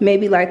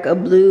 Maybe like a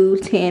blue,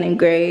 tan, and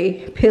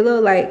gray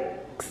pillow, like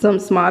some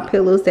small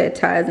pillows that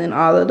ties in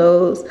all of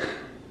those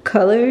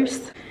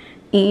colors.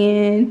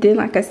 And then,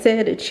 like I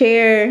said, a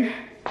chair,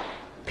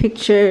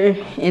 picture,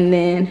 and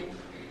then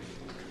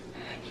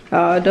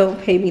don't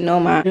pay me no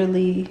mind.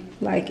 Really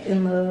like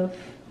in love.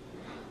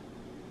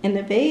 And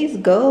the vase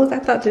goes. I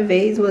thought the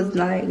vase was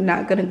like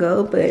not gonna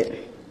go, but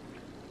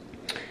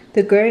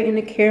the gray and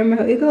the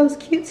caramel, it goes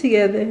cute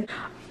together.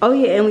 Oh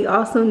yeah, and we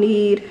also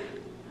need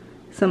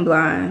some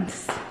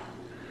blinds.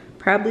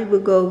 Probably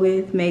would go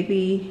with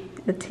maybe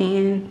a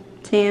tan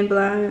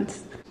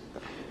blinds.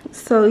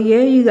 So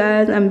yeah, you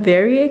guys, I'm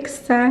very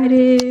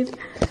excited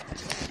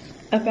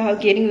about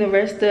getting the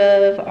rest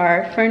of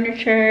our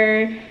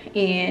furniture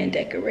and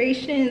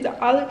decorations,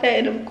 all of that.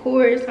 And of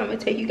course, I'm gonna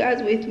take you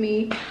guys with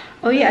me.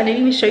 Oh yeah, I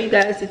didn't even show you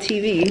guys the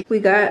TV. We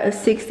got a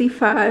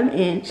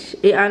 65-inch.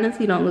 It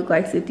honestly don't look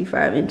like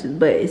 65 inches,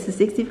 but it's a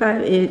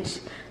 65-inch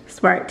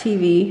smart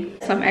TV.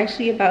 So I'm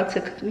actually about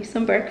to cook me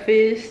some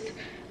breakfast.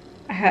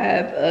 I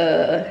have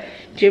a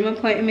gym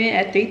appointment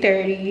at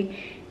 3:30,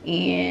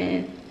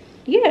 and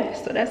yeah,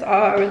 so that's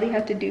all I really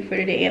have to do for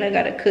today. And I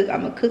gotta cook.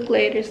 I'm gonna cook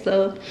later,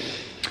 so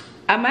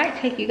I might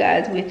take you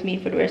guys with me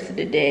for the rest of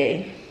the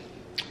day.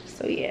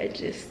 So yeah,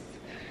 just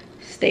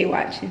stay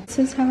watching. This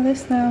is how the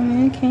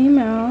salmon came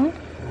out.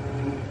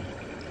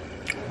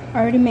 I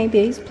already made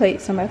Babe's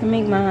plate, so I'm about to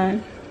make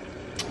mine.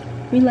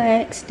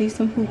 Relax, do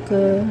some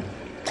hookah.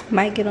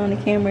 Might get on the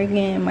camera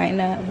again, might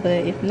not,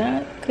 but if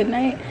not, good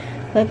night.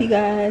 Love you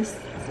guys.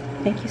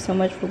 Thank you so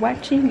much for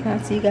watching. I'll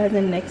see you guys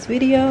in the next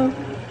video.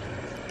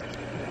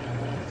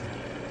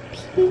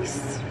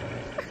 Peace.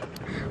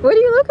 What are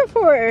you looking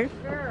for?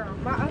 Girl,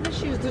 my other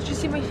shoes. Did you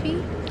see my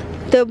feet?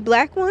 The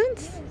black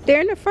ones?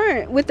 They're in the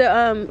front with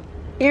the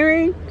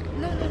earring.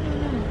 No.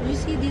 You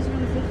see these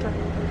ones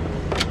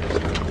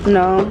different.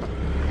 No.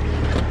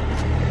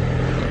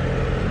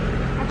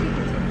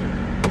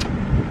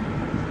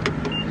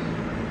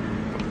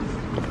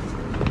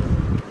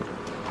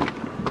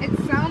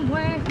 It's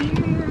somewhere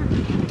here.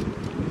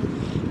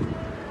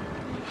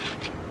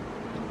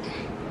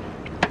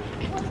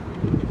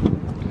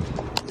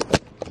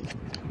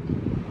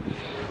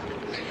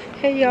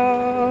 Hey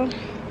y'all,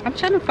 I'm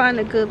trying to find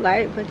a good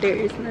light, but there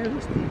is none.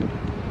 It's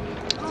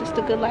just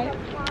a good light.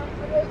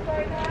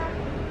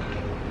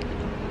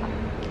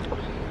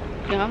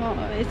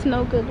 No, it's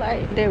no good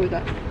light. There we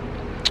go.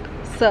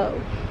 So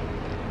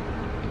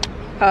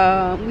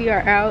we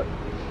are out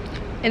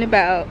and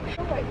about.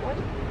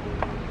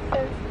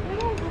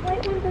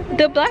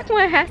 The black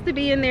one has to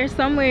be in there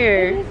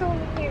somewhere.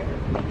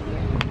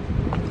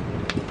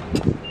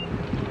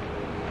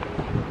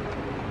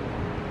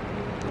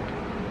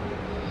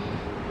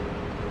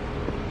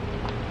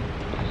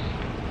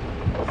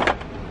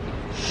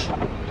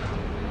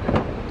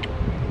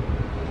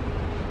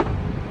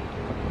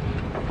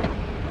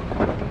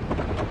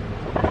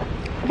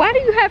 Why do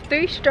you have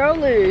 3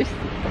 strollers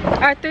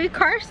or 3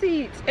 car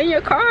seats in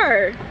your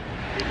car?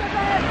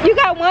 You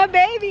got one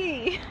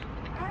baby.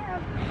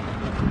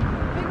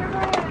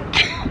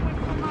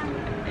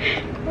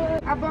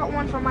 I bought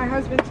one for my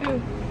husband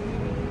too.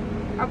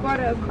 I bought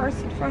a car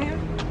seat for him.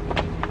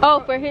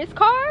 Oh, for his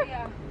car?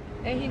 Yeah.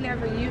 And he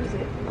never used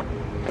it.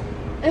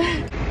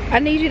 I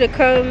need you to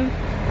come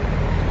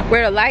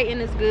where the lighting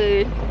is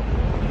good.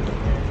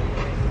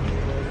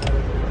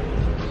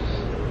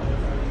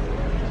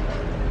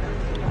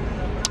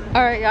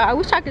 Alright y'all, I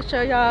wish I could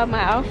show y'all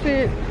my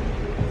outfit,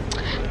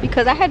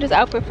 because I had this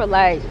outfit for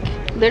like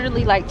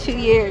literally like 2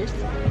 years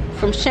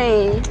from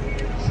Shane,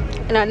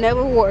 and I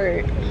never wore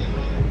it,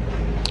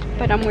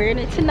 but I'm wearing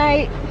it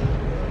tonight.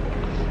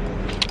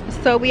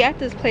 So we at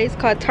this place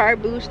called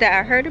Tarbouche that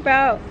I heard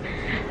about,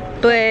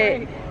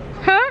 but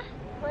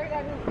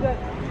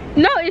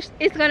no,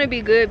 it's gonna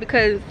be good,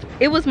 because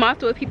it was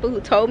multiple people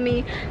who told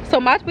me. So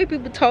multiple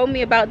people told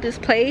me about this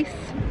place,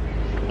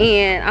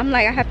 and I'm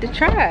like, I have to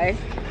try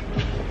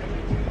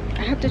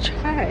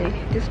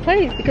this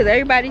place, because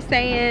everybody's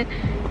saying,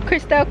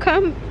 Christelle,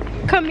 come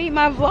meet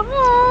my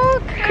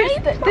vlog.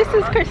 This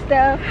is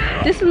Christelle.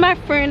 This is my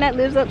friend that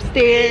lives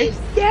upstairs.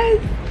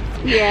 Yes.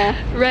 Yeah.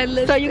 Red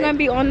lipstick. So you're gonna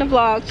be on the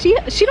vlog.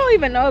 She don't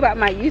even know about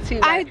my YouTube.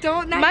 I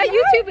don't know. My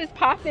YouTube is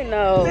popping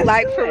though. Let's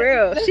like do for it.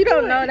 real. Let's She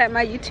don't do know it. that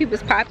my YouTube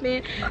is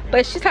popping.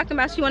 But she's talking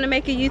about she wanna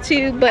make a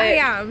YouTube. But I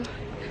am.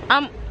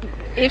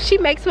 if she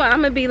makes one,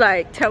 I'm gonna be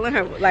like telling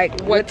her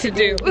like what to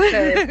do.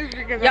 Because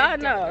Because y'all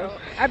know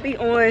I be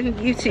on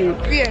YouTube.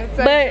 Yeah.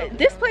 So But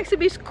this place would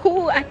be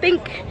cool. I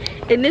think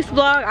in this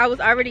vlog I was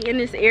already in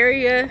this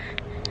area.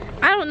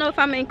 I don't know if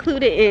I'm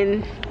included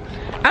in.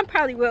 I'm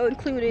probably will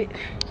include it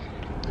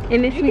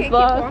in this week's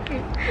vlog.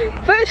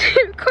 But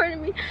she recorded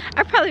me.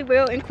 I probably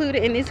will include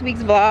it in this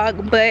week's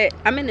vlog. But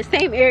I'm in the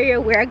same area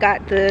where I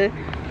got the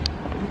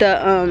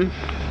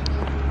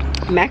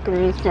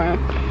macaroons from.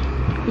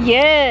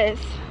 Yes,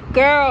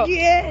 girl.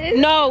 Yes.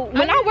 No,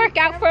 when I work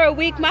out for a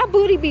week, my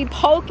booty be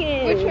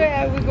poking. Which way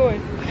are we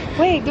going?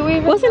 Wait, do we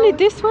even Wasn't know? it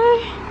this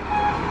way?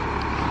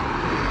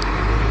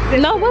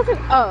 No, it wasn't.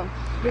 Oh,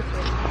 This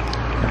way.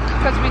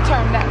 Because we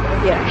turned that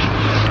way. yeah.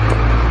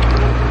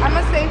 I'm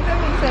gonna save them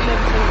and send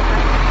them to you.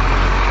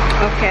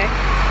 Okay.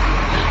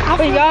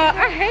 But y'all,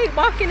 I hate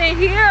walking in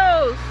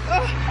heels.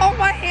 Oh,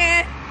 my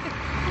hand.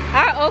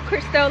 I owe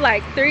Crystal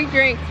like 3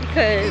 drinks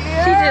because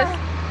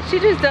she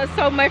just does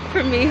so much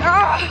for me.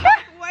 Oh,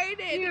 You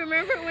waited.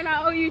 remember when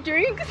I owe you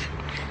drinks?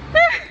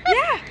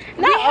 Yeah.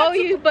 Not owe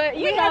you, but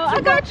you know,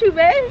 I got you,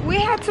 babe. We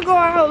had to go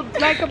out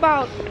like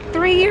about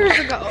 3 years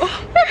ago.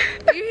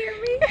 You hear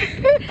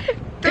me?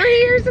 3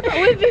 years ago.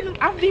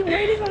 I've been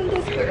waiting on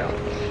this girl.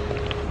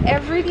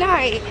 Every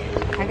night,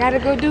 I gotta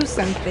go do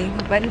something.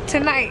 But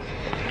tonight,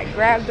 I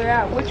grabbed her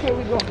out. Which way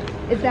we going?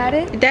 Is that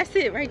it? That's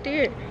it right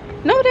there.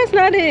 No, that's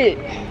not it.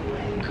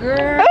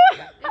 Girl,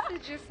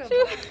 this is just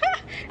a...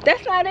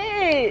 That's not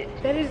it.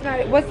 That is not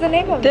it. What's the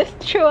name of it? This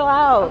chill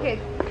out. Okay,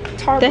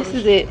 This Tarbush.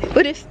 is it.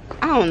 But it's,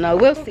 I don't know.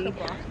 We'll see.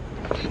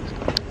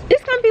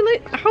 It's gonna be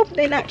lit. I hope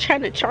they're not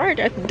trying to charge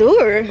at the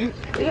door.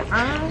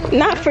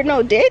 Not for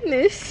no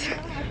deadness.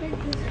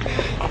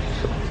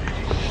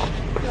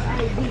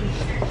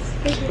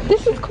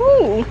 This is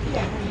cool.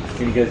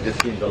 Can you guys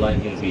just see the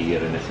line can be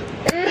here in a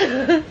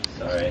second?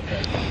 Alright.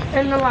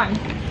 In the line.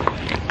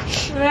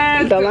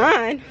 The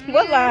line?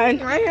 What line?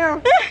 Right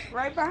here.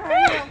 Right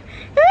behind him.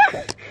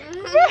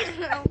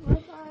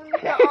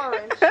 The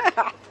orange.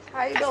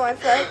 How you doing,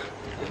 sir?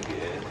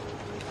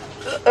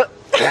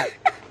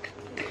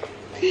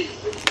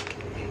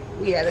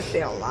 We gotta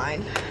stay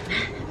online.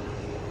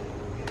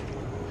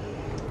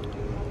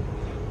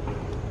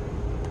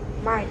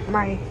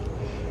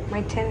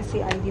 My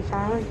Tennessee ID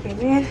finally came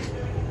in.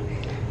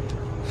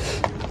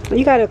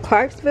 You got a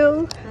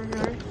Clarksville?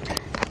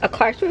 A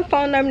Clarksville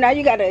phone number? Now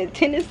you got a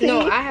Tennessee?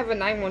 No, I have a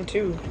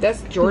 912.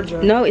 That's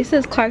Georgia. No, it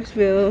says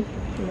Clarksville.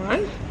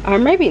 Mine? Or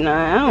maybe not.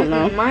 I don't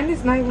know. Mine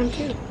is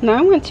 912.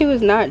 912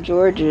 is not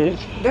Georgia.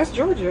 That's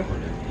Georgia.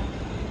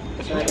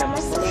 That's right on my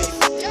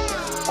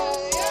phone.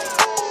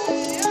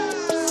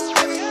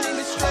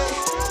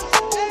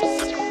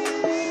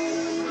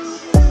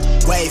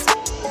 Wave.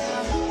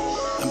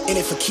 I'm in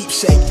it for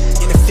keepsake.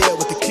 In the field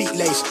with the cleat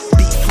lace.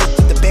 Beat foot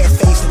with the bare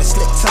face and the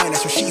slip tongue.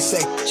 That's what she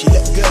say. She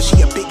look good.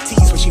 She a big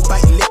tease when she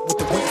bite lip with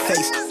the wink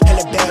face.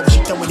 Hella bad when she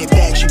throwing it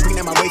back. She bring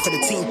that my way for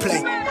the team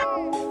play.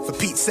 For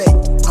Pete's sake,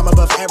 I'm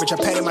above average. I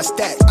padded my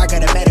stats. I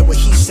gotta matter what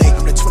he say.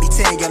 I'm the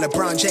 2010 got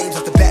LeBron James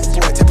off the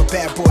backboard. Type of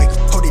bad boy.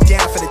 Hold it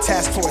down for the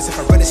task force. If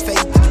I run his fade,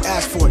 then you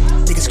ask for it.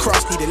 Niggas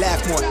cross need to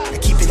laugh more. I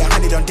keep it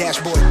 100 on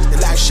dashboard. The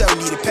live show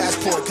need a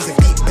passport. Cause the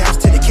beat bounce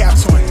to the cap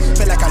torn.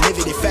 Feel like I live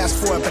it and fast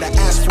forward, but I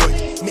asked for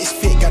it.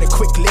 Misfit got a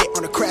quick lit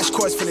on a crash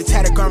course from the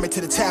tattered garment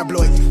to the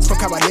tabloid. Fuck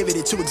how I live it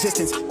into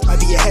existence.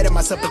 Might be ahead of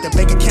myself, but the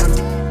bank account